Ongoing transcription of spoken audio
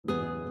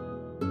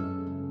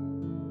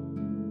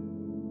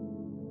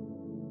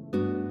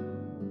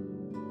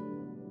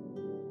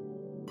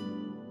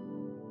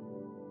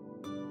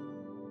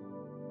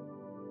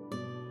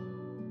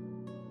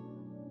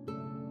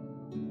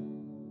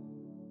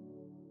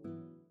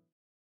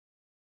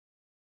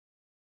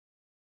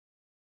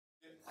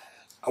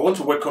I want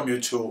to welcome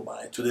you to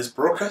my today's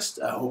broadcast.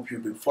 I hope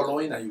you've been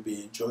following and you'll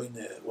be enjoying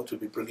what we'll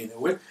be bringing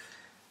away.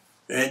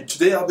 And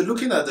today I'll be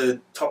looking at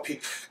the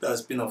topic that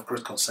has been of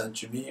great concern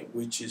to me,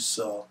 which is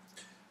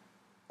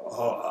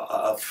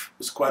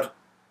it's quite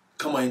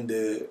common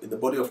in the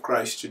body of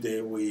Christ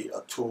today. We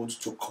are told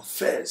to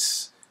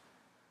confess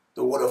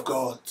the Word of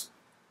God.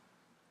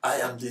 I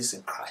am this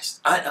in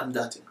Christ. I am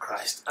that in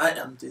Christ. I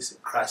am this in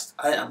Christ.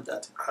 I am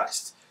that in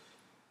Christ.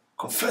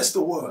 Confess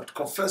the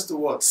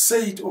word,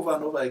 say it over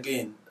and over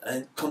again,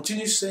 and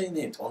continue saying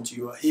it until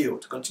you are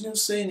healed. Continue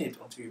saying it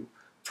until you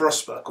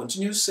prosper.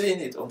 Continue saying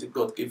it until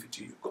God gave it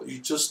to you. You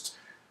just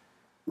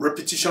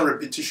repetition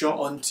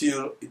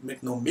until it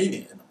makes no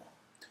meaning anymore.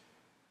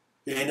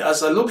 And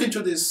as I look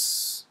into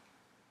this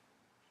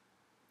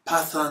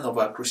pattern of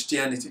our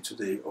Christianity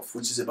today, of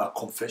which is about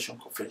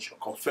confession,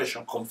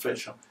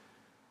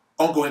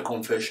 ongoing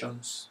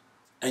confessions,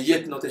 and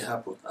yet nothing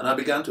happened. And I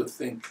began to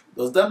think,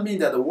 does that mean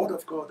that the Word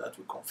of God that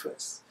we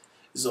confess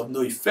is of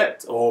no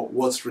effect, or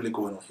what's really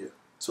going on here?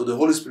 So the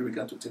Holy Spirit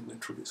began to take me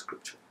through the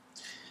scripture.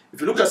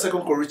 If you look at 2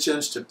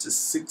 Corinthians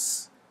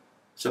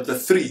chapter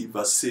 3,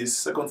 verse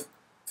 6, 2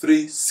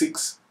 3,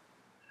 6,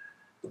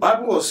 the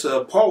Bible was,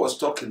 Paul was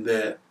talking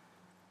there.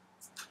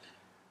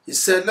 He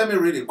said, let me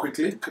read it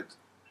quickly,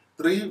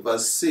 3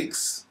 verse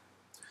 6.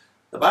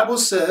 The Bible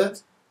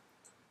said,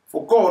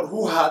 for God,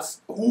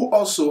 who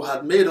also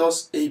had made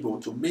us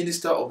able to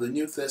minister of the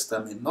New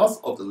Testament,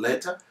 not of the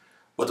letter,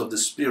 but of the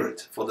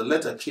Spirit. For the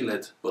letter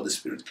killeth, but the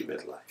Spirit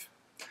giveth life.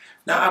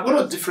 Now, I'm going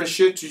to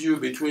differentiate to you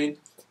between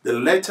the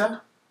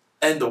letter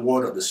and the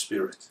word of the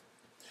Spirit.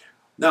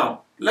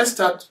 Now, let's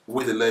start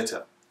with the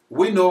letter.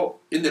 We know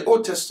in the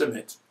Old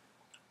Testament,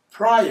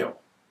 prior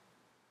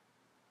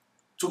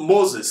to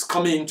Moses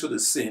coming into the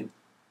scene,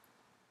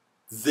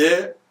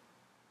 there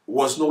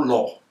was no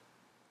law.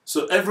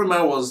 So every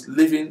man was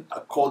living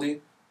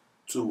according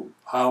to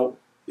how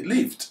he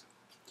lived.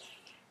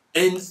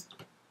 And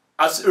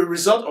as a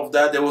result of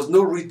that, there was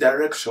no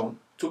redirection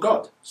to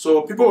God.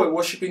 So people were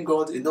worshiping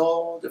God in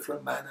all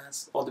different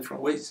manners, all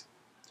different ways.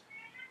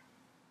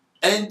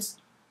 And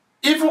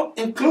even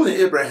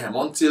including Abraham,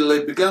 until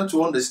they began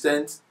to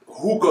understand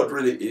who God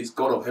really is,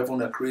 God of heaven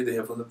that created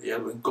heaven and the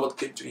earth, when God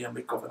came to him and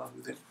made covenant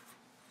with him.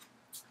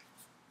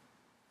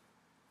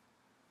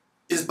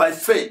 It's by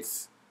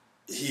faith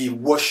he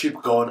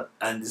worshipped God,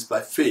 and it's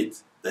by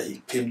faith that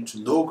he came to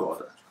know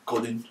God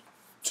according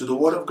to the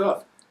Word of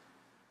God.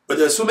 But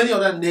there are so many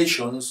other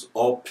nations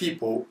or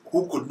people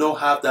who could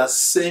not have that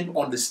same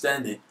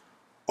understanding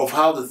of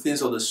how the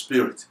things of the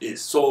Spirit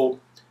is. So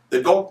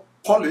they got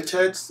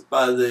polluted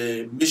by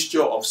the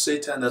mixture of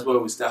Satan. That's why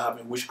we start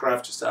having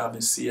witchcraft, we start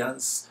having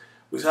seance.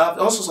 We have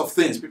all sorts of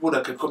things, people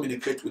that can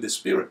communicate with the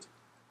Spirit,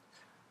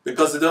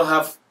 because they don't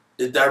have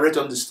a direct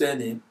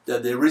understanding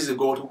that there is a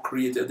God who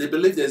created. They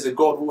believe there is a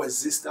God who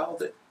exists out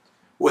there,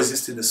 who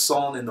exists in the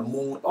sun and the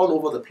moon, all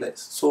over the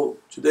place. So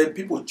today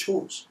people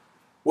chose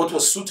what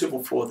was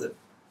suitable for them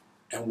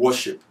and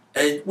worship.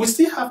 And we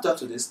still have that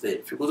to this day.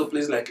 If you go to a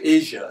place like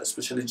Asia,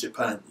 especially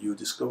Japan, you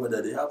discover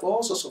that they have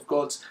all sorts of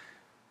gods,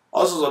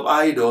 all sorts of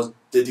idols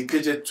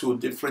dedicated to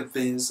different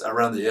things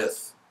around the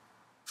earth.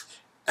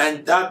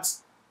 And that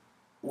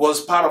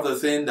was part of the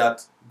thing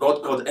that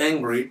God got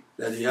angry,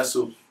 that he has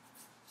to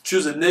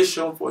choose a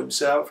nation for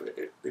himself,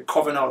 the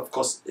covenant, of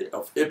course,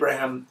 of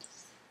Abraham.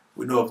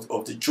 We know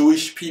of the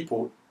Jewish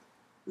people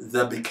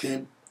that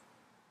became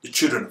the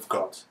children of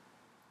God.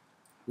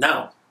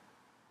 Now,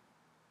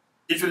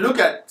 if you look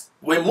at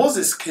when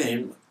Moses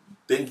came,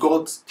 then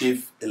God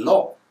gave a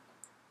law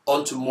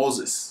unto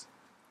Moses.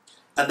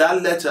 And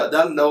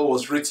that law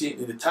was written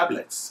in the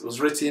tablets. It was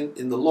written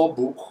in the law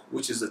book,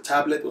 which is the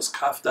tablet, was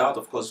carved out,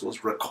 of course, it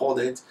was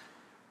recorded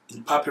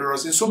in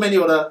papyrus, in so many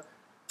other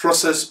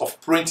process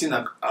of printing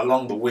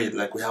along the way,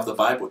 like we have the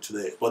Bible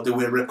today. But they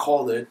were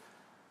recorded.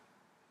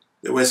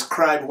 There were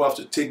scribes who have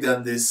to take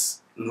down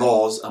these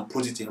laws and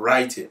put it in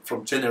writing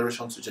from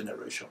generation to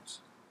generations.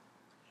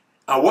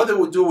 And what they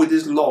would do with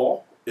this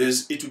law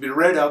is it will be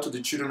read out to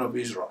the children of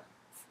Israel.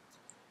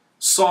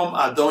 Some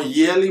are done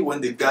yearly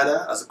when they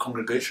gather as a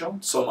congregation.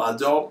 Some are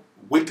done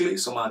weekly.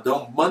 Some are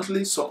done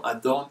monthly. Some are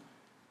done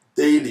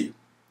daily.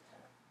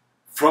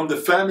 From the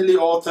family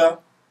altar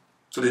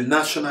to the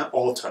national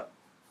altar,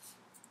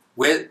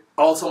 where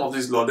all some of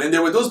these laws, and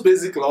there were those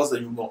basic laws that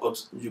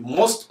you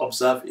must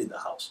observe in the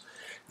house.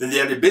 Then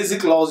there are the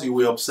basic laws you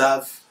will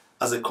observe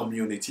as a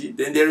community.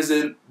 Then there is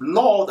a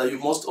law that you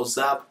must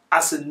observe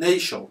as a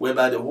nation,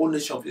 whereby the whole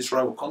nation of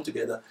Israel will come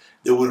together.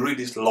 They will read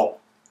this law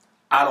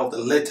out of the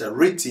letter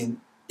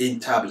written in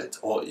tablet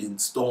or in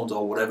stones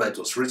or whatever it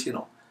was written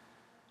on.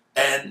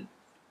 And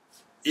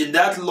in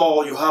that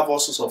law, you have all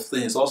sorts of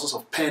things, all sorts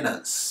of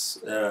penance,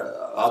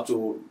 how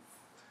to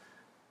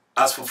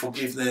ask for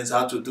forgiveness,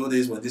 how to do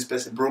this when this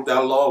person broke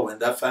that law, when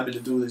that family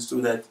do this, do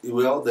that. It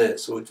will all there.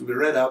 So it will be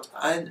read out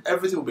and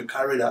everything will be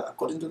carried out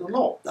according to the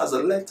law. That's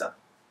a letter.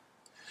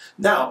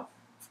 Now,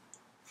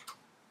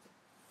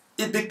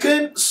 it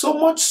became so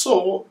much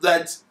so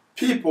that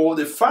people,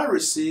 the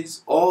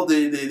Pharisees or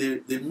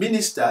the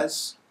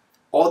ministers,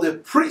 or the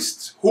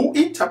priests who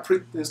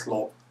interpret this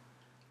law,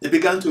 they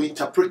began to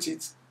interpret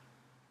it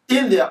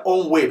in their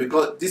own way,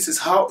 because this is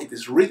how it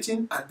is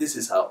written and this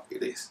is how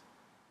it is.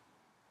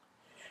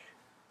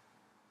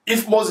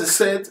 If Moses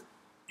said,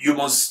 you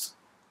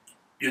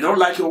don't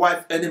like your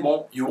wife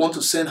anymore, you want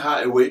to send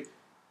her away,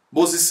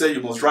 Moses said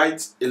you must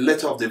write a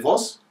letter of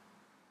divorce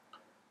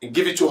and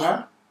give it to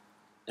her,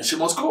 and she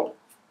must go.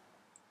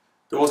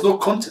 There was no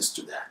contest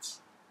to that.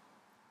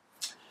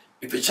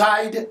 If a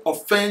child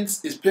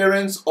offends his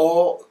parents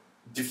or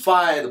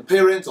defy the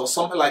parents or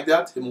something like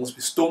that, he must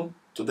be stoned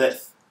to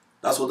death.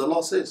 That's what the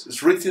law says.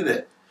 It's written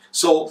there.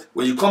 So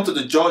when you come to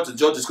the judge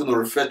is going to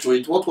refer to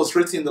it. What was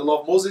written in the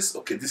law of Moses?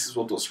 Okay, this is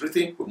what was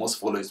written. We must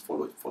follow it,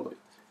 follow it, follow it.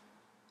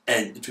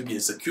 And it will be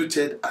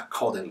executed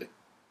accordingly.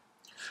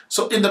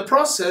 So in the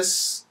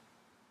process,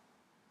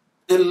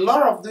 a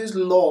lot of these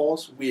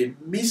laws were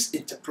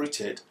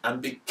misinterpreted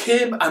and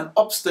became an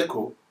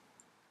obstacle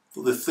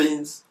to the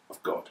things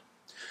of God.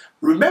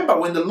 Remember,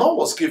 when the law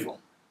was given,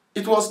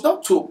 it was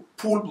not to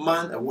pull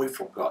man away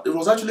from God. It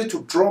was actually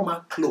to draw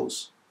man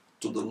close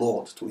to the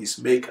Lord, to his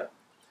Maker.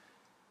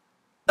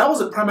 That was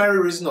the primary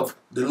reason of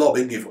the law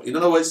being given. In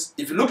other words,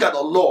 if you look at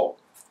the law,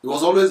 it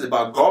was always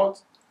about God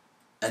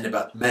and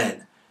about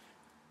man.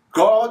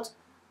 God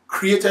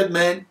created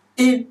man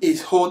in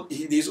his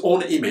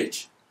own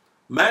image.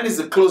 Man is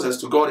the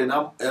closest to God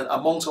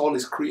amongst all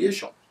his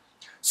creation.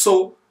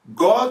 So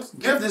God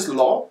gave this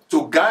law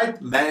to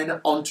guide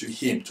man unto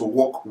him, to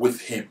walk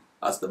with him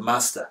as the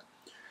master.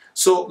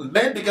 So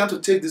men began to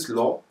take this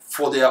law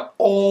for their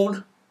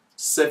own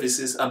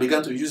services and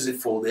began to use it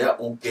for their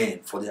own gain,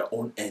 for their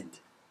own end.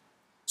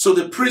 So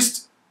the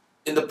priest,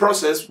 in the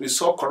process, we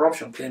saw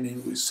corruption came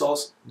in, we saw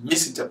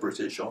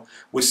misinterpretation,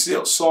 we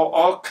saw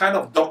all kind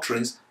of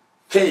doctrines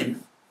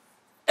came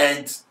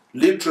and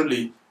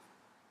literally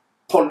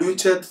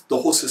polluted the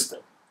whole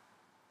system.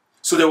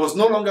 So there was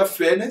no longer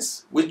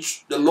fairness,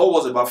 which the law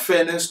was about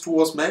fairness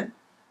towards men.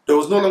 There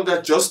was no longer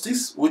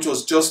justice, which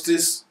was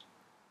justice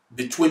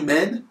between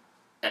men.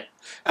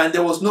 And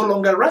there was no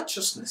longer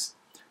righteousness.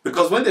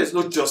 Because when there's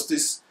no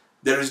justice,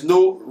 there is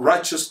no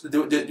righteousness.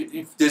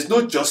 If there's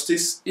no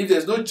justice,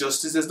 there's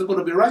not going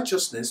to be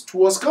righteousness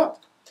towards God.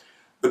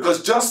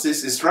 Because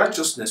justice is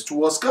righteousness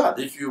towards God.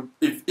 If you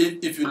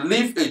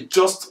live a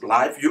just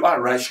life, you are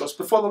righteous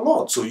before the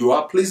Lord. So you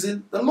are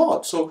pleasing the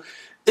Lord. So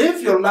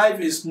if your life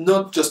is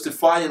not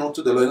justifying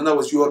unto the Lord, in other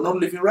words, you are not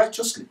living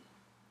righteously.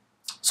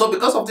 So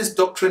because of this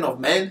doctrine of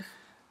man,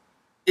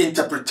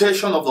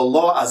 interpretation of the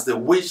law as they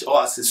wish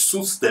or as it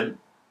suits them,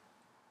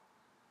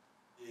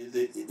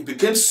 it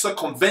became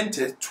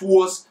circumvented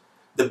towards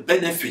the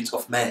benefit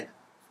of man.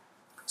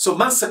 So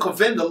man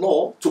circumvented the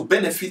law to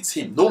benefit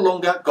him, no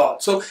longer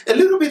God. So a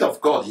little bit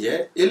of God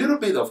here, a little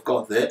bit of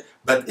God there,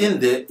 but in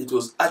there it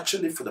was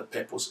actually for the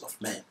purpose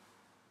of man.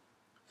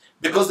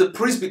 Because the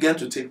priests began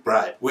to take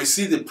bribe. We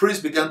see the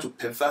priests began to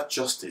pervert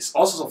justice.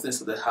 All sorts of things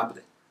that are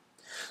happening.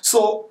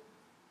 So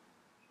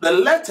the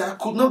letter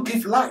could not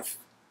give life.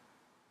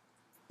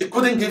 It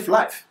couldn't give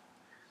life.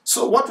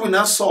 So what we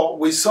now saw,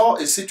 we saw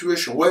a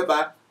situation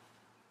whereby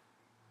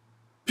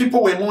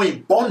people were more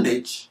in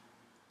bondage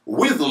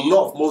with the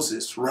law of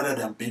Moses rather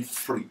than being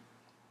free.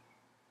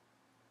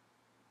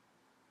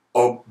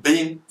 Or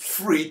being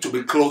free to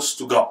be close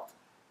to God.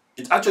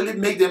 It actually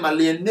made them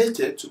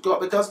alienated to God,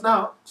 because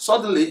now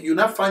suddenly you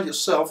now find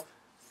yourself,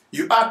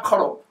 you are caught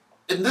up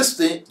in this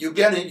thing, you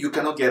get in, you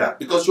cannot get out.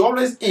 Because you're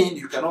always in,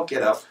 you cannot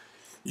get out.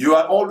 You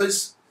are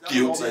always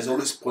guilty, is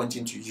always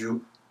pointing to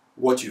you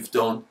what you've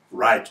done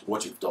right,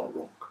 what you've done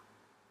wrong.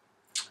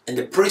 And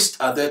the priests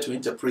are there to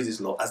interpret this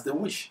law as they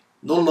wish,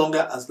 no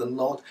longer as the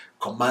Lord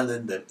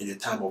commanded them in the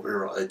time of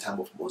Aaron, the time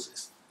of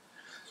Moses.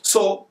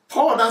 So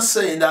Paul is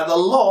saying that the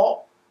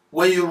law,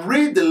 when you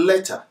read the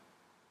letter,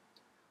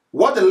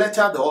 what the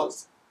letter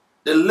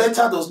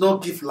does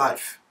not give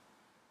life.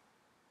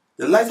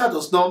 The letter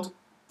does not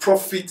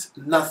profit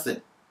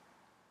nothing.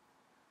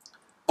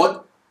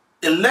 But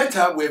a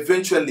letter will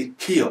eventually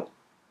kill.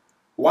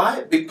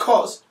 Why?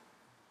 Because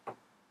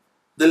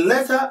the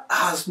letter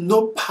has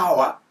no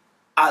power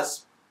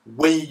as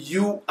when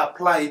you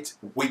apply it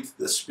with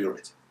the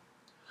Spirit.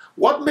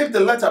 What makes the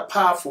letter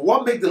powerful,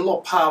 what makes the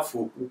law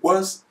powerful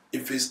was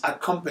if it's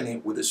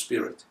accompanied with the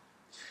Spirit.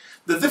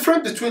 The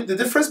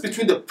difference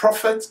between the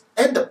prophet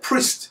and the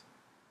priest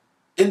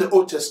in the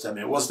Old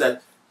Testament was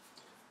that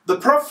the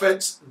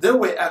prophets, they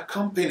were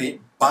accompanied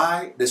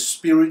by the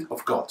Spirit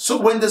of God. So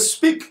when they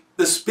speak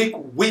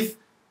with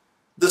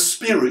the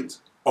Spirit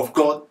of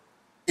God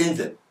in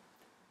them,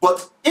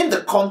 but in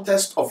the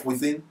context of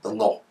within the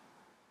law.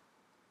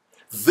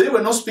 They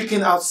were not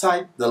speaking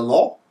outside the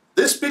law.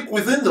 They speak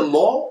within the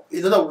law,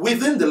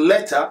 within the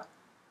letter,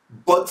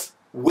 but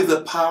with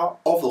the power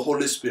of the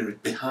Holy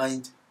Spirit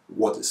behind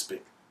what they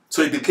speak.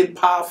 So it became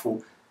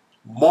powerful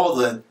more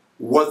than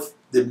what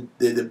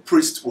the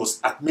priest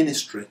was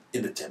administering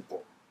in the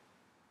temple.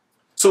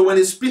 So when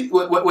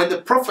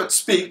the prophets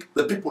speak,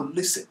 the people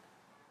listen.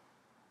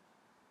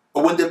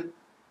 But when the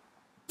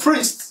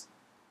priest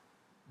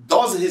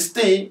does his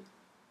thing,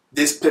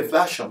 there's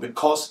perversion,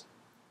 because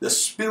The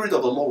Spirit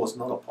of the Lord was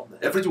not upon them.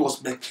 Everything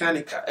was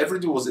mechanical.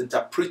 Everything was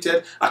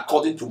interpreted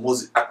according to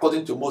Moses.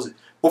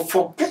 But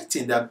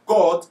forgetting that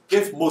God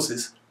gave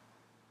Moses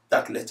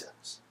that letter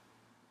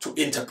to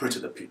interpret to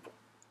the people.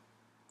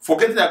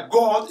 Forgetting that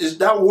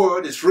that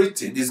word is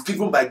written, is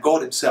given by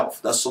God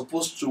himself, that's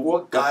supposed to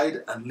work,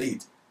 guide, and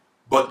lead.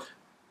 But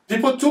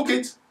people took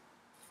it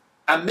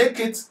and make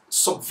it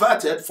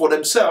subverted for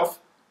themselves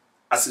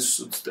as it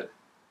suits them.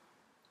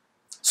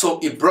 So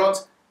it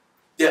brought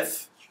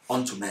death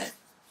unto man.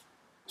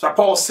 So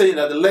Paul is saying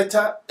that the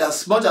letter,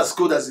 as much as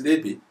good as it may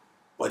be,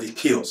 but it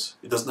kills.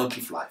 It does not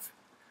give life.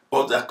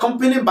 But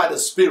accompanied by the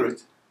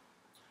Spirit,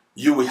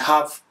 you will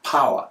have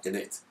power in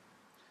it.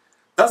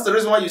 That's the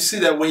reason why you see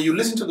that when you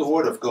listen to the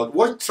Word of God,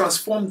 what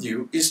transformed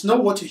you is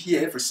not what you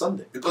hear every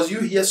Sunday. Because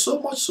you hear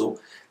so much so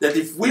that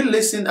if we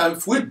listen and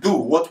if we do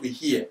what we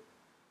hear,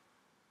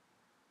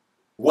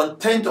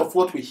 1/10 of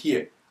what we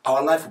hear,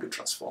 our life will be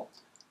transformed.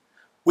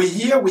 We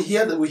hear,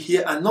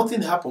 and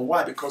nothing happens.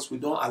 Why? Because we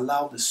don't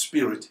allow the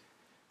Spirit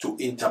to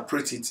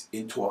interpret it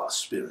into our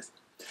spirit.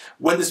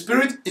 When the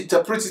Spirit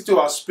interprets it to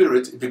our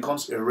spirit, it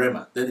becomes a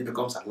rhema. Then it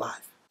becomes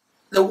alive.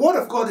 The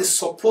Word of God is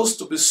supposed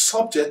to be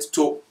subject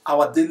to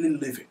our daily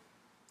living.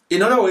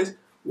 In other words,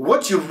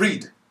 what you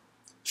read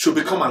should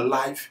become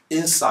alive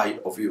inside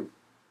of you.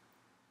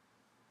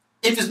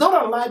 If it's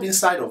not alive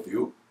inside of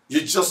you, you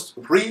just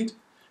read,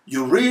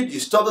 you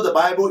study the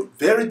Bible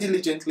very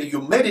diligently,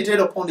 you meditate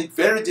upon it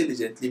very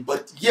diligently,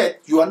 but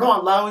yet you are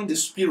not allowing the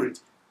Spirit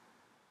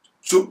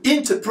to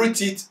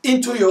interpret it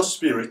into your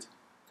spirit.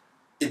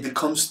 It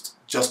becomes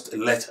just a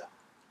letter.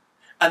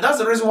 And that's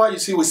the reason why we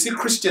see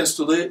Christians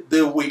today,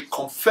 they will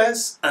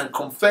confess and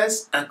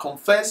confess and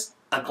confess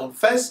and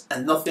confess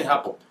and nothing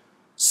happens.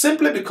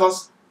 Simply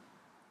because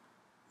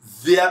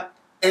their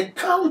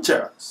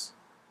encounters,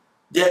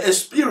 their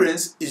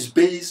experience is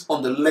based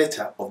on the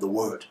letter of the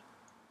word.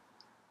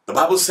 The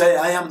Bible says,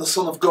 I am the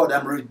Son of God,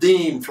 I'm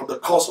redeemed from the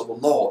curse of the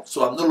Lord,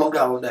 so I'm no longer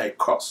under a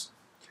curse.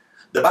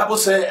 The Bible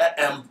says,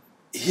 I am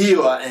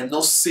healed, I am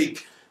not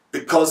sick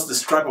because the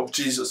stripe of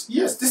Jesus.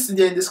 Yes, this is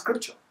there in the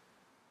scripture.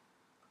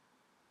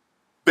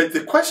 But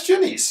the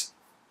question is,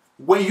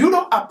 when you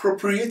don't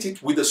appropriate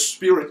it with the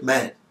spirit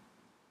man,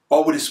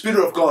 or with the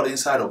Spirit of God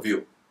inside of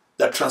you,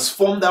 that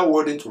transform that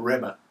word into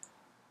rhema,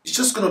 it's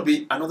just going to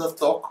be another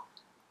talk,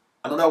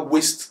 another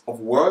waste of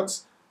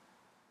words.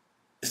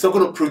 It's not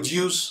going to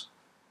produce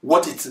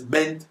what it's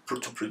meant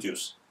to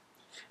produce.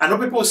 I know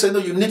people say, no,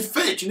 you need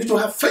faith. You need to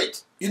have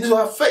faith. You need to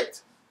have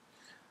faith.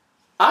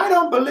 I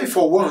don't believe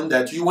for one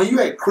that when you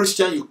are a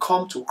Christian, you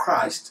come to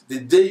Christ, the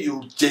day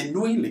you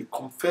genuinely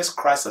confess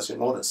Christ as your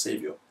Lord and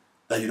Savior,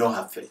 that you don't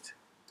have faith.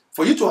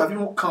 For you to have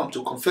even come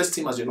to confess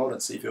Him as your Lord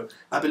and Savior,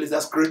 I believe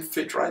that's great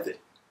faith right there.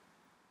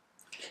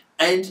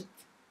 And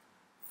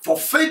for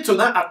faith to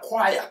not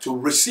acquire, to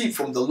receive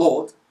from the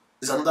Lord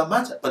is another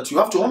matter. But you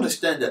have to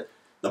understand that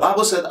the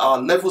Bible said our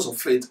levels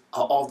of faith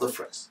are all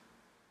different.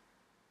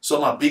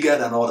 Some are bigger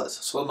than others,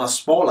 some are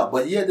smaller,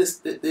 but yet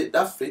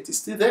that faith is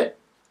still there.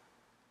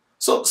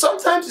 So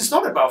sometimes it's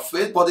not about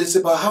faith, but it's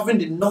about having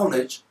the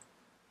knowledge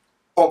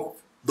of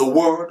the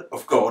Word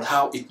of God,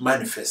 how it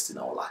manifests in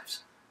our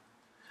lives.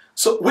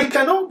 So we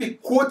cannot be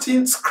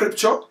quoting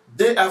scripture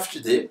day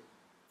after day,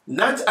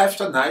 night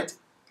after night,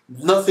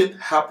 nothing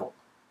happens.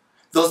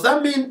 Does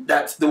that mean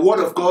that the Word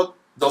of God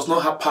does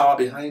not have power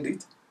behind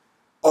it?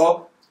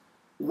 Or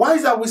why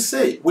is that we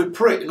say, we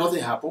pray, it doesn't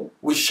happen,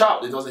 we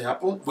shout, it doesn't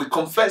happen, we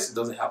confess, it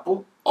doesn't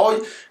happen, or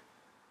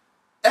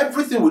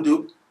everything we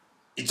do,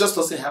 it just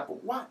doesn't happen?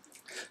 Why?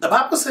 The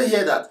Bible says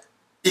here that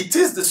it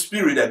is the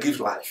Spirit that gives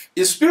life.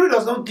 The Spirit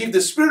does not give,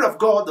 the Spirit of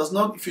God does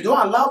not, if you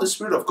don't allow the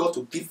Spirit of God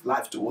to give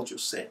life to what you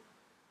say,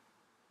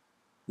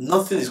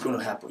 nothing is going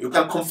to happen. You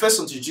can confess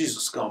until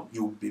Jesus comes,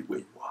 you will be where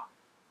you are.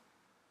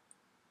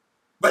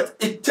 But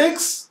it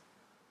takes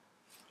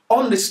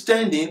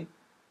understanding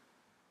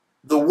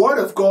the Word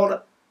of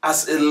God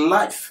as a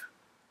life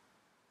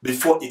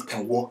before it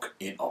can work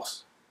in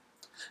us.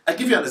 I'll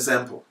give you an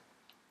example.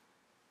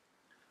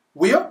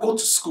 We all go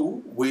to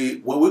school.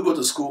 When we go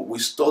to school, we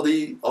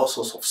study all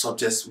sorts of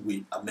subjects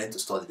we are meant to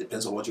study.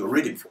 Depends on what you're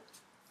reading for.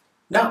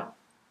 Now,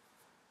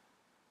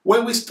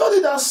 when we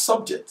study that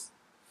subject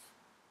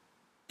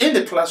in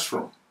the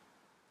classroom,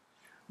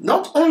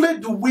 not only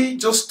do we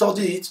just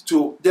study it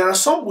there are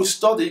some we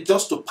study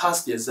just to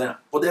pass the exam,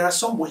 but there are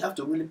some we have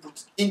to really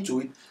put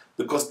into it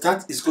because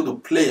that is going to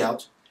play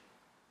out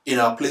in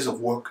our place of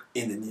work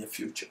in the near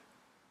future.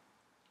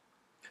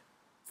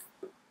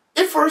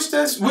 If, for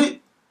instance,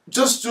 we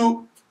just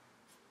to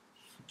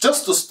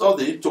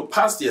study to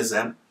pass the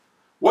exam,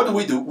 what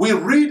do? We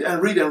read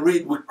and read and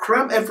read. We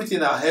cram everything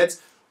in our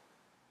heads.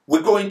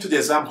 We go into the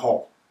exam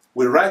hall.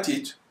 We write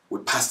it. We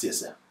pass the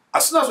exam.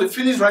 As soon as we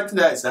finish writing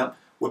the exam,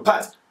 we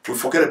pass. We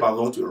forget about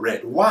what we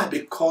read. Why?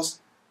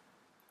 Because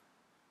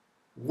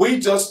we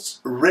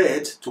just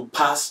read to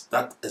pass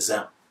that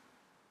exam.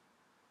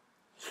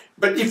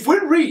 But if we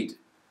read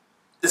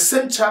the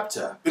same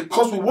chapter,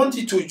 because we want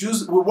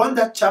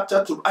that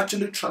chapter to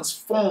actually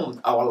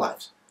transform our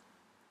lives,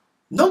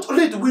 Not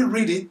only do we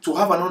read it to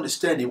have an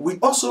understanding, we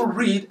also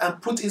read and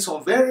put in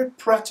some very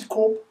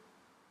practical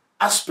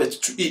aspects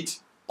to it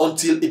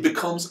until it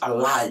becomes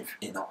alive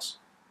in us.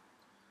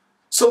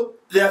 So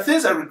there are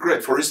things I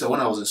regret, for instance, when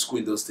I was in school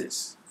in those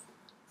days.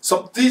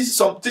 Some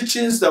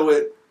teachings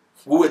that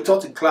we were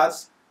taught in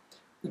class,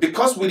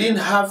 because we didn't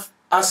have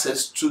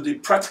access to the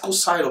practical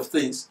side of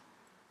things,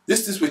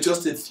 these things were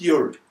just in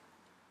theory.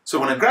 So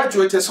when I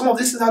graduated, some of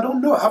these things I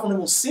don't know. I haven't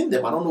even seen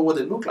them. I don't know what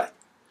they look like.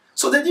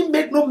 So they didn't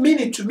make no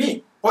meaning to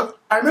me. But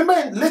I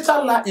remember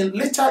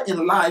later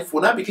in life,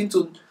 when I began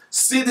to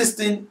see this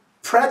thing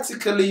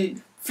practically,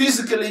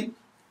 physically,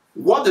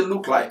 what they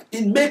look like,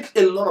 it made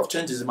a lot of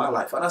changes in my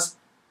life. And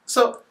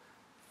so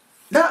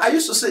now I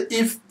used to say,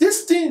 if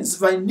these things,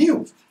 if I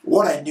knew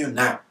what I knew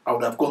now, I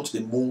would have gone to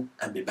the moon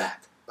and be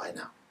back by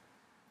now.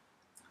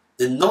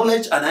 The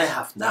knowledge and I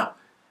have now,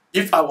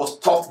 if I was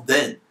taught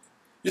then,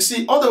 you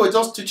see, all they were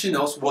just teaching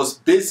us was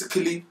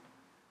basically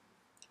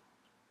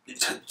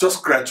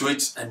just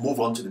graduate and move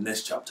on to the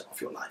next chapter of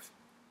your life.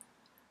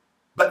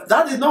 But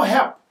that did not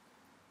help.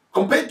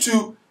 Compared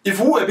to if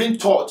we were being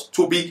taught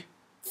to be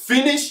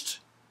finished,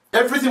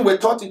 everything we're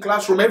taught in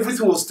classroom,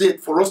 everything was there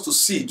for us to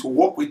see, to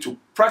work with, to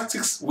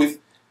practice with.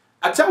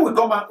 At the time we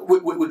come out,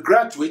 we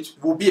graduate,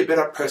 we'll be a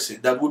better person.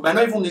 That we might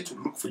not even need to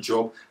look for a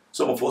job.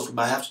 Some of us, we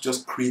might have to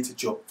just create a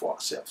job for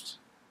ourselves.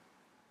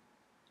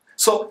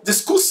 So the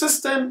school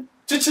system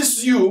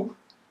teaches you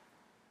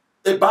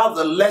about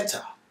the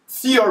letter,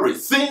 theory,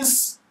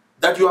 things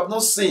that you have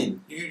not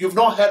seen, you've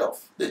not heard of.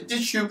 They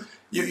teach you,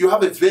 you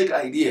have a vague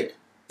idea.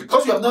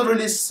 Because you have not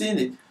really seen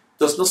it,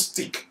 does not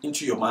stick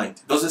into your mind.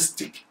 It doesn't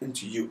stick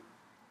into you.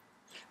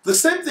 The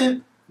same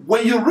thing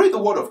when you read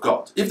the Word of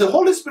God. If the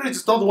Holy Spirit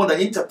is not the one that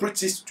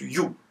interprets it to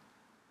you,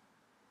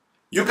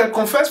 you can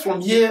confess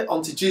from here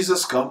until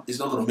Jesus comes. It's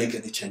not going to make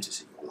any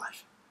changes in your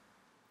life.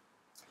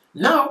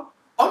 Now,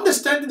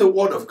 understanding the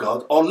Word of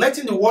God or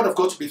letting the Word of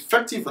God to be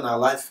effective in our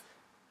life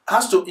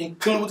has to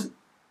include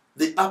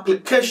the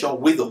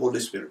application with the Holy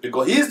Spirit,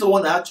 because He is the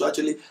one that has to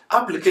actually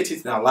applicate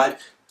it in our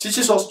life,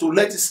 teaches us to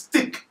let it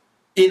stick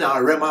in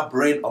our Rema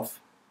brain of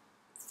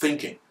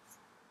thinking.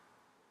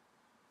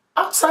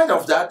 Outside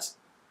of that,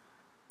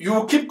 you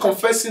will keep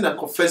confessing and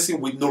confessing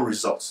with no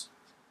results.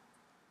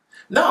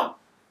 Now,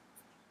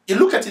 I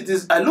look at it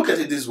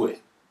this way.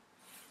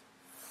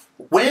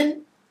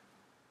 When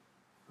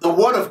the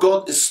Word of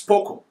God is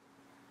spoken,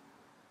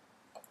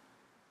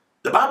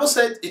 the Bible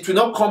said it will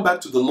not come back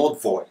to the Lord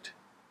void.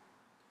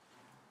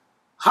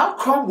 How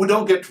come we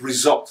don't get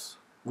results?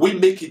 We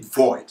make it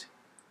void.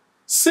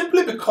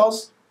 Simply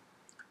because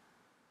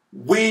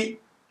we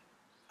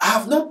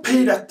have not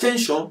paid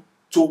attention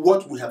to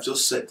what we have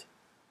just said.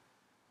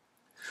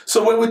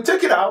 So when we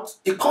take it out,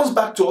 it comes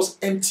back to us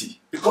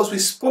empty, because we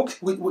spoke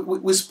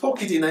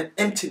it in an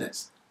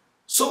emptiness.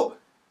 So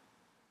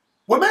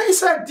we might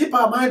inside deep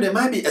our mind, there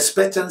might be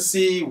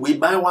expectancy, we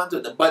might want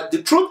to, but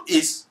the truth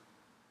is,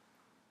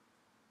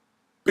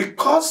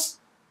 because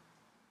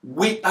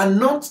we are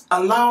not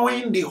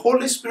allowing the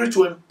Holy Spirit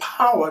to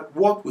empower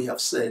what we have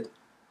said,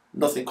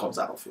 nothing comes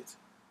out of it.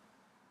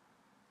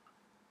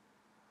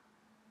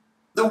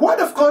 The Word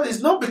of God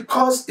is not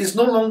because it's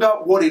no longer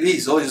what it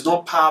is, or it's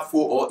not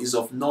powerful, or is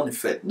of none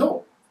effect.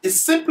 No, it's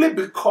simply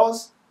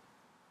because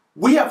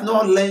we have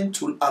not learned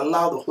to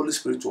allow the Holy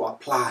Spirit to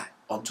apply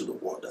onto the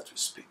word that we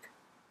speak.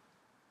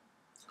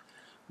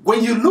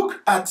 When you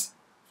look at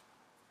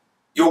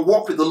your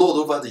walk with the Lord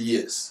over the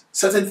years,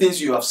 certain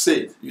things you have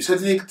said,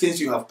 certain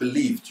things you have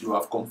believed, you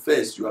have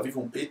confessed, you have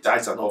even paid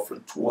tithes and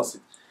offering towards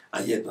it,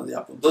 and yet nothing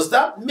happened. Does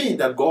that mean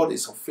that God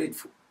is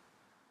unfaithful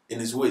in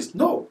His ways?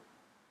 No.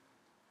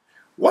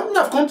 One thing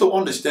I've come to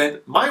understand,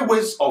 my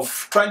ways of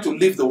trying to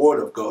live the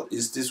Word of God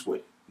is this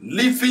way.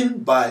 Living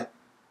by,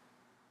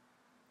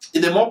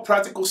 in a more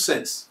practical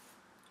sense.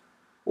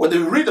 When they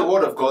read the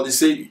Word of God, they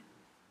say,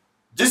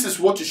 this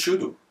is what you should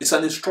do. It's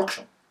an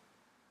instruction.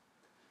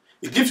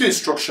 It gives you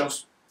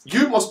instructions.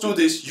 You must do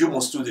this, you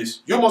must do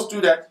this. You must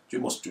do that, you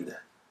must do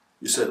that.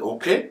 You said,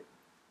 okay.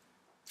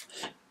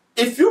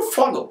 If you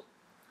follow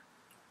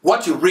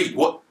what you read,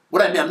 what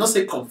I mean, I'm not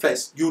saying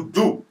confess. You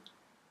do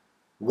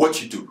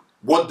what you do,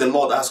 what the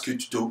Lord asks you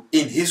to do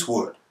in His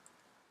Word.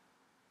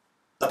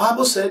 The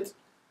Bible said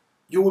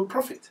you will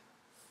profit.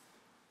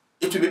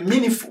 It will be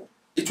meaningful.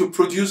 It will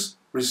produce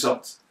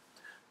results.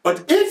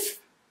 But if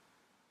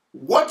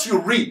what you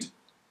read,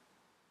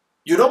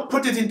 you don't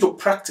put it into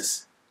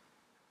practice.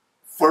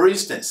 For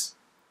instance,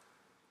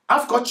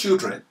 I've got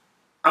children,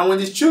 and when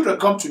these children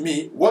come to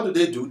me, what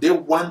do? They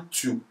want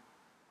to.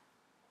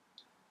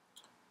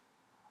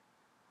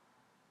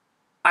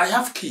 I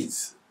have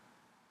kids.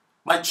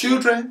 My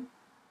children,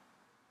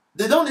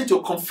 they don't need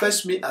to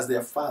confess me as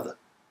their father,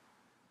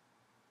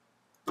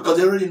 because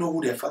they already know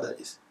who their father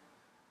is.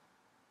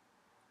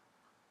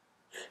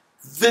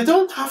 They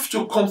don't have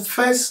to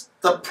confess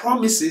the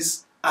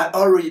promises I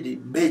already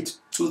made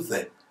to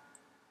them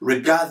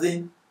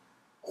regarding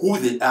who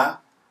they are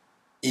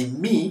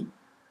in me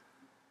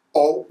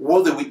or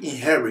what they will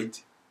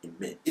inherit in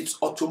me. It's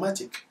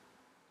automatic.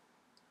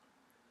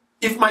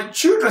 If my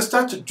children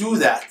start to do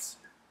that,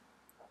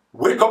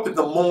 wake up in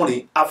the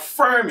morning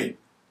affirming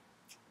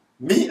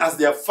me as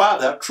their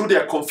father through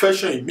their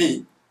confession in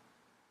me,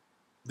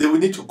 they will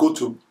need to go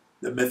to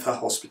the mental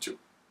hospital.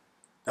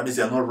 That means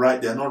they are not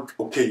right, they are not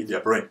okay in their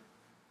brain.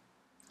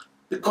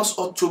 Because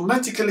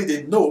automatically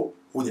they know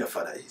who their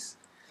father is.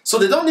 So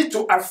they don't need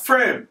to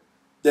affirm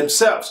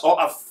themselves or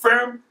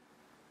affirm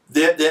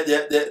they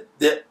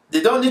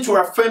don't need to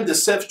affirm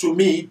themselves to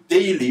me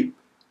daily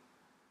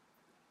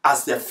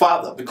as their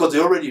father, because they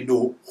already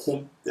know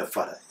whom their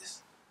father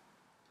is.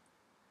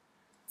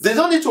 They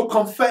don't need to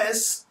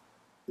confess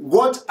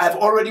what I've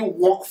already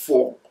worked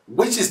for,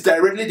 which is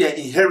directly their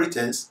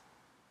inheritance,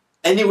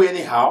 anyway,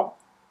 anyhow,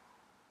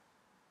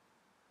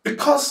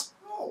 because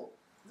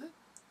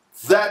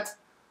that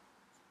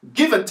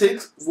give and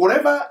take,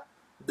 whatever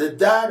the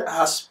dad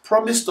has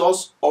promised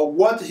us or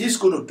what he's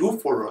going to do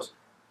for us,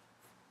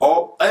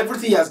 or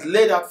everything he has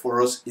laid out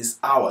for us, is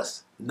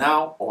ours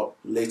now or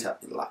later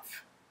in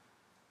life.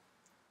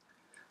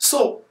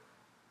 So,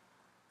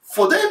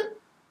 for them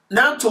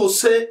now to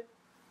say,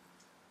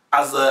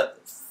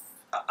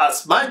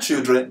 as my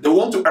children, they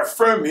want to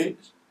affirm me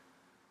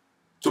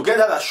to get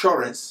that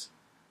assurance,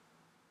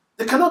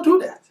 they cannot do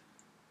that.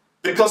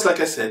 Because, like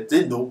I said,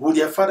 they know who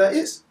their father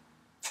is.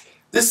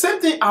 The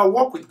same thing our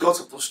walk with God is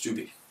supposed to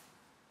be.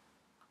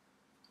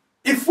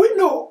 If we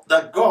know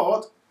that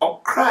God or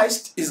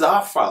Christ is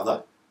our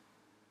Father,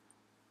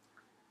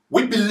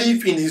 we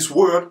believe in His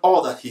Word,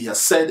 all that He has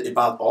said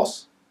about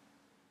us,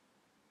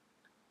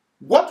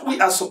 what we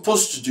are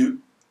supposed to do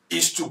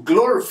is to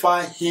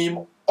glorify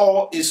Him,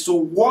 or is to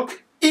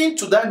walk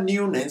into that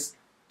newness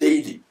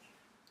daily.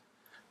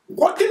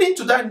 Walking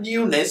into that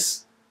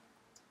newness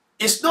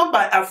is not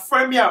by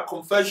affirming our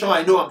confession,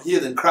 I know I'm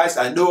healed in Christ,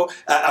 I know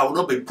I will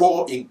not be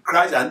poor in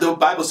Christ, I know the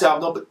Bible says I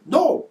will not be...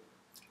 No.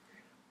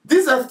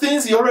 These are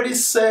things He already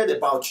said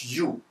about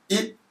you.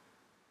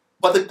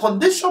 But the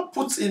condition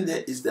puts in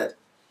there is that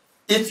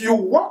if you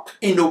walk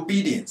in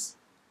obedience,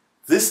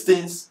 these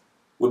things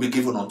will be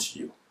given unto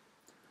you.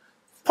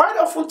 Quite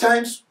often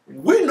times,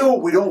 we know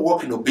we don't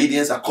walk in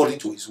obedience according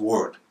to His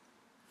Word.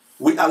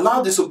 We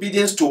allow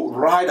disobedience to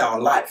ride our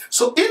life.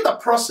 So in the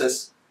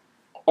process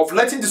of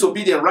letting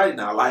disobedience ride in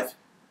our life,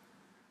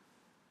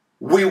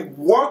 we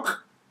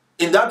walk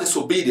in that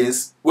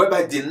disobedience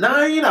whereby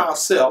denying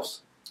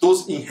ourselves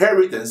those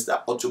inheritance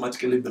that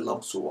automatically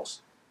belongs to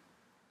us.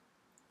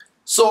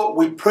 So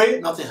we pray,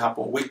 nothing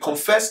happens. We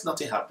confess,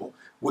 nothing happens.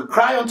 We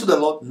cry unto the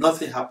Lord,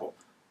 nothing happens.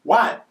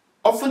 Why?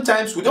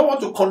 Oftentimes we don't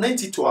want to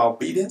connect it to our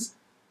obedience.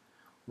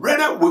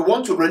 Rather, we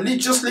want to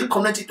religiously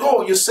connect it.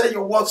 Oh, you say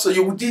your word, so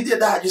you did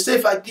that. You say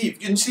if I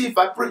give, you see if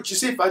I preach, you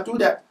see if I do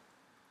that.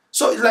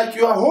 So it's like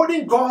you are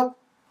holding God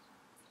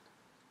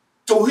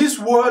to His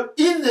word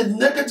in the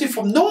negative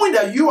form, knowing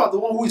that you are the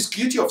one who is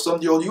guilty of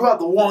something, or you are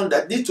the one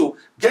that needs to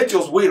get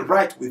your way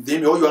right with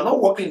Him, or you are not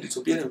walking in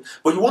disobedience,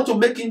 but you want to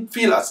make Him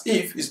feel as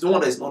if He's the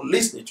one that is not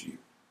listening to you.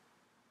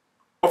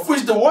 Of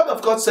which the Word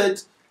of God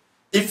said,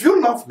 if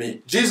you love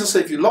me, Jesus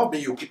said, if you love me,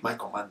 you keep my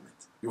commandment.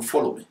 You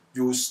follow me.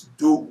 You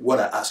do what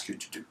I ask you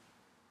to do.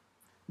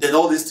 Then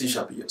all these things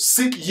shall be yours.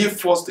 Seek ye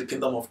first the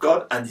kingdom of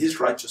God and His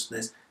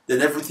righteousness,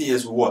 then everything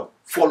else will what?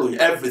 Follow you.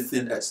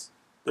 Everything else.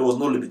 There was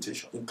no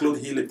limitation,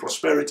 including healing,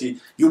 prosperity,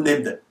 you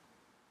name them.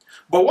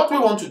 But what we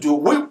want to do,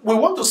 we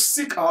want to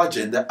seek our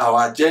agenda,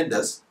 our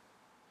agendas.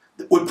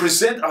 We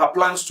present our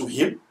plans to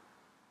Him.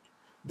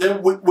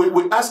 Then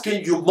we ask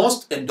Him, you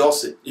must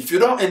endorse it. If you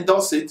don't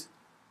endorse it,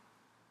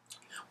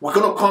 we're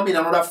going to come in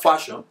another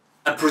fashion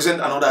and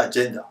present another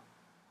agenda.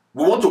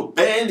 We want to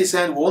bend His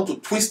hand, we want to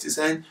twist His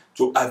hand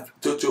to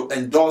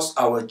endorse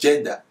our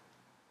agenda,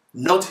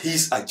 not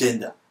His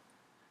agenda.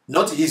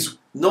 Not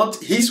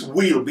his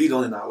will be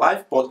done in our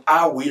life, but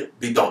our will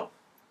be done.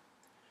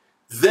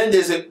 Then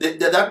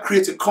that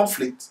creates a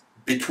conflict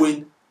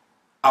between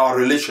our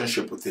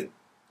relationship with Him.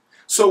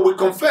 So we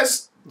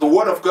confess the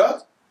Word of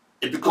God,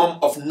 it becomes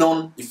of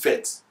none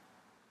effect.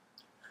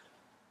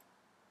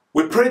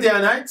 We pray day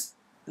and night,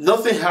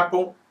 nothing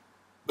happens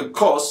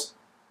because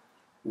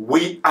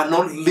we are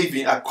not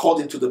living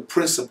according to the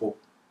principle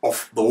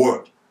of the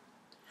Word.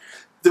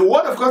 The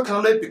Word of God can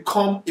only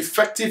become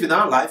effective in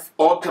our life,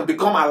 or can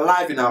become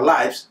alive in our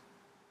lives,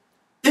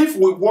 if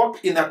we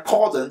walk in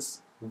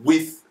accordance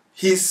with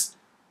His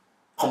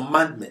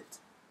commandment.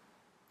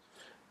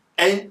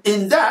 And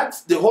in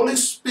that, the Holy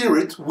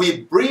Spirit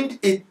will bring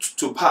it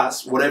to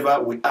pass,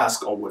 whatever we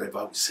ask or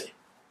whatever we say.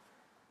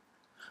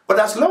 But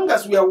as long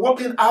as we are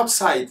walking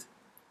outside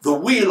the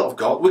will of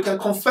God, we can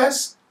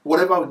confess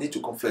whatever we need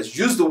to confess,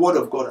 use the Word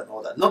of God and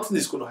all that. Nothing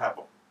is going to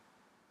happen.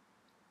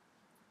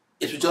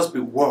 It will just be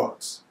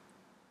words.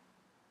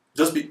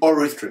 Just be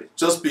oratory.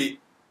 Just be,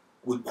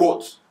 we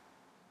quote,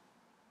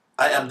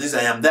 I am this,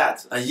 I am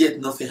that, and yet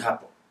nothing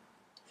happened.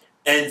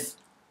 And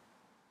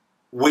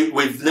we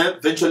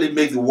eventually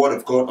make the Word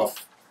of God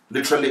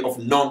literally of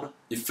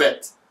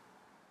non-effect.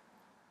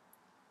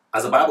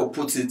 As the Bible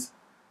puts it,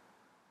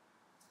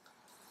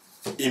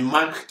 in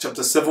Mark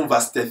chapter 7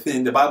 verse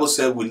 13, the Bible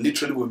said we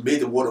made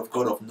the Word of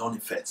God of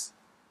non-effect.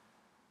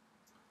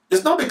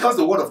 It's not because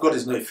the Word of God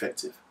is not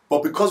effective.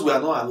 But because we are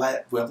not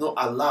alive, we have not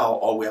allowed,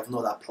 or we have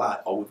not applied,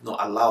 or we've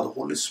not allowed the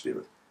Holy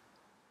Spirit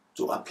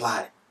to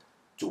apply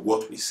to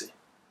what we say.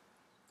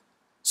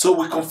 So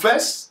we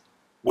confess,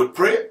 we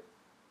pray,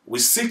 we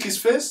seek His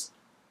face,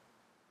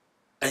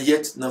 and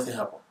yet nothing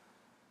happened.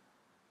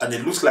 And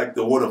it looks like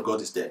the Word of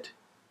God is dead.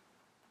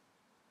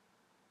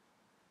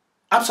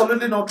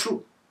 Absolutely not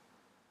true.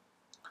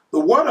 The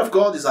Word of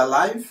God is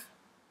alive.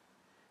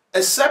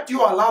 Except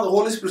you allow the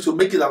Holy Spirit to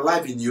make it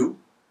alive in you,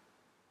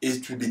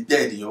 it will be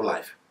dead in your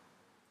life.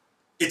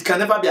 It can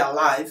never be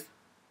alive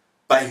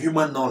by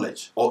human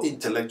knowledge or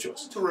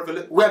intellectuals.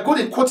 We are good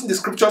in quoting the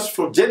scriptures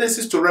from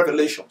Genesis to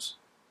Revelations.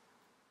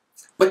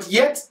 But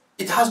yet,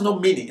 it has no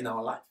meaning in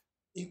our life.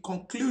 In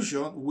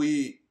conclusion,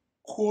 we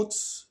quote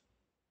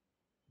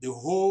the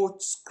whole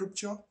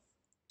scripture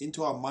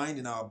into our mind,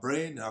 in our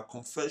brain, in our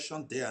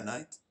confession, day and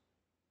night.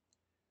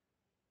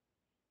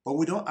 But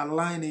we don't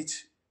align it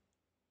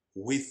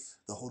with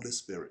the Holy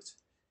Spirit.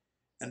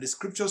 And the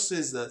scripture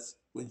says that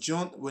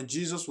when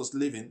Jesus was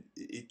living,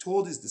 he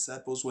told his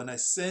disciples, when I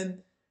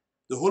send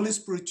the Holy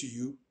Spirit to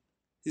you,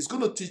 He's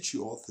going to teach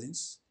you all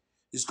things.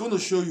 He's going to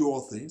show you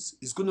all things.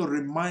 He's going to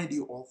remind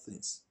you all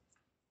things.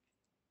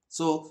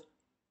 So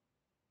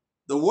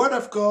the Word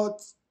of God,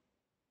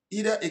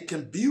 either it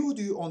can build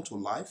you onto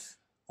life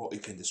or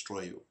it can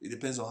destroy you. It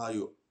depends on how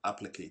you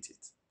applicate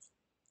it.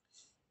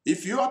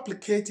 If you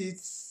applicate it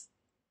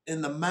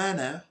in the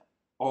manner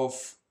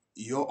of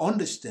your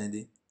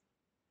understanding,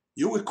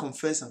 you will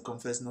confess and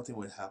confess, nothing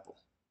will happen.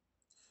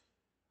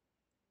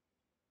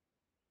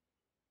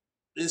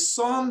 A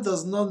son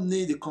does not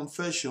need a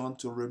confession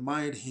to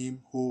remind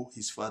him who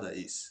his father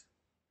is.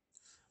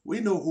 We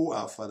know who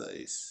our Father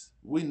is.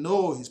 We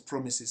know His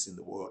promises in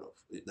the Word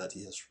that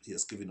He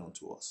has given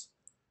unto us.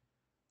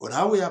 But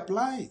how we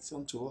apply it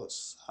unto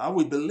us, how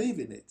we believe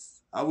in it,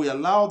 how we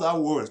allow that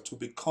Word to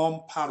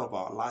become part of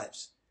our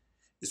lives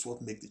is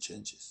what makes the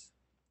changes.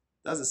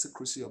 That's the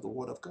secrecy of the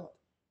Word of God.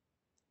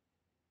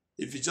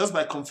 If it's just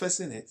by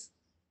confessing it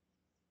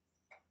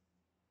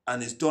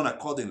and it's done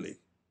accordingly,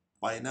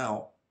 by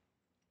now,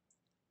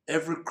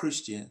 every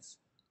Christian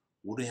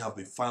wouldn't have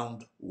been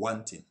found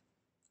wanting.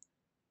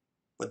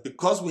 But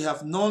because we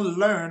have not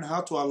learned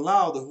how to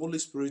allow the Holy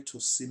Spirit to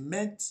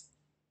cement,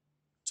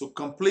 to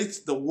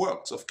complete the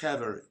works of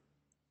Calvary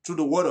through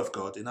the Word of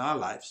God in our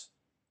lives,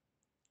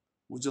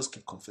 we just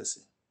keep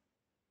confessing.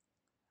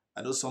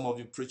 I know some of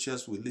you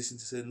preachers will listen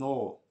to say,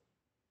 no,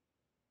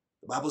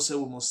 the Bible says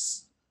we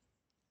must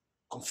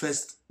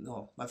confess.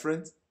 No, my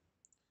friend,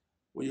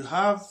 when you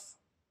have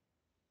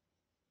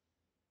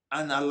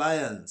an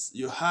alliance,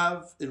 you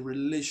have a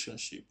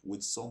relationship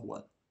with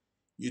someone,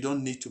 you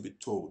don't need to be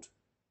told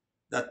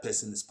that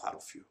person is part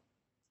of you.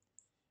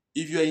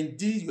 If you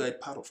are a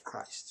part of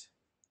Christ,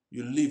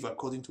 you live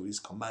according to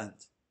His command.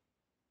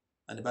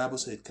 And the Bible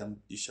says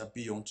it shall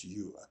be unto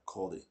you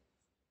according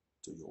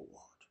to your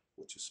word,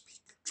 what you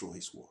speak through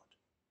His word.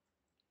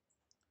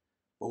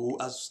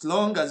 But as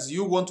long as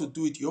you want to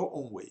do it your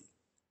own way,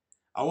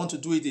 I want to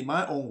do it in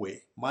my own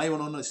way, my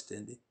own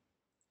understanding,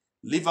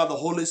 leave out the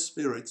Holy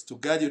Spirit to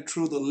guide you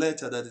through the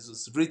letter that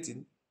is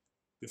written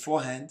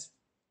beforehand,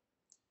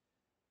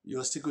 you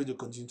are still going to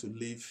continue to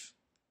live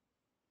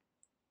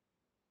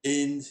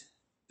in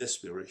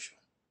desperation,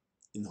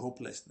 in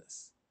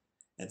hopelessness,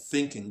 and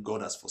thinking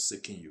God has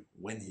forsaken you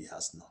when He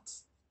has not.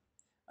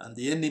 And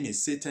the enemy,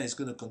 Satan, is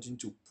going to continue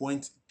to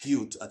point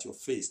guilt at your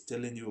face,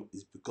 telling you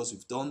it's because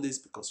you've done this,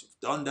 because you've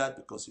done that,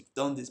 because you've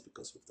done this,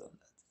 because you've done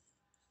that.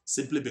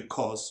 Simply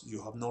because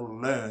you have not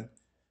learned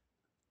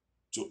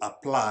to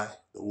apply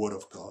the Word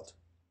of God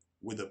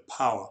with the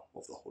power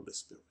of the Holy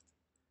Spirit.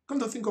 Come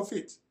to think of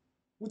it,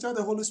 without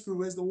the Holy Spirit,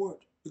 where's the Word?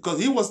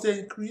 Because He was there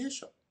in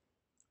creation.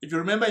 If you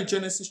remember in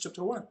Genesis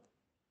chapter 1,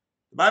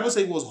 the Bible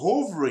says He was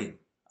hovering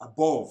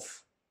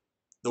above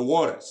the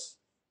waters,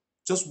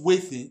 just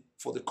waiting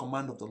for the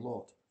command of the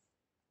Lord.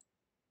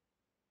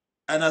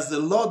 And as the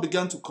Lord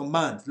began to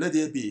command, let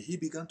there be, He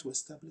began to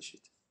establish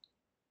it.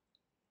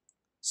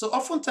 So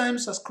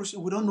oftentimes as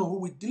Christians, we don't know who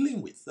we're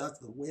dealing with. That's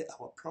the way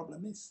our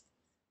problem is.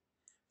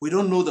 We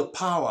don't know the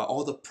power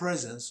or the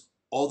presence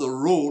or the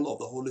role of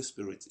the Holy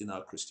Spirit in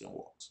our Christian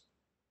walks.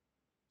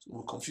 So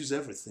we confuse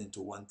everything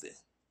to one thing.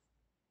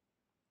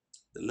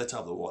 The letter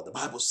of the word. The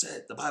Bible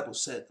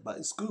said, but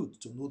it's good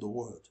to know the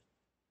word.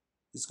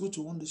 It's good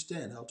to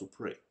understand how to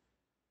pray.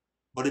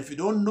 But if you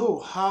don't know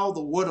how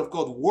the Word of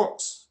God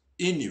works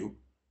in you,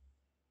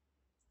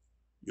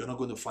 you're not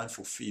going to find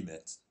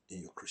fulfillment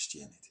in your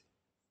Christianity.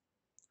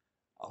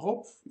 I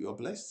hope you are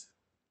blessed.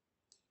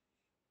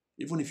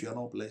 Even if you are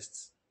not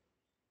blessed,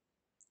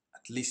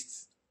 at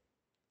least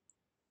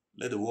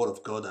let the Word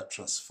of God that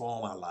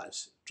transforms our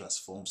lives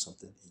transform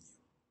something in you.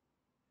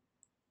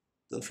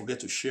 Don't forget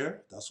to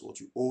share. That's what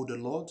you owe the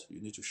Lord.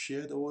 You need to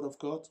share the Word of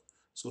God.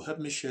 So help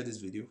me share this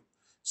video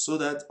so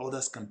that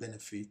others can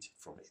benefit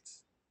from it.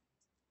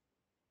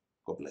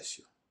 God bless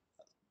you.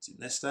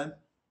 Until next time,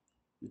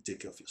 you take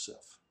care of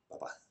yourself.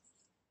 Bye-bye.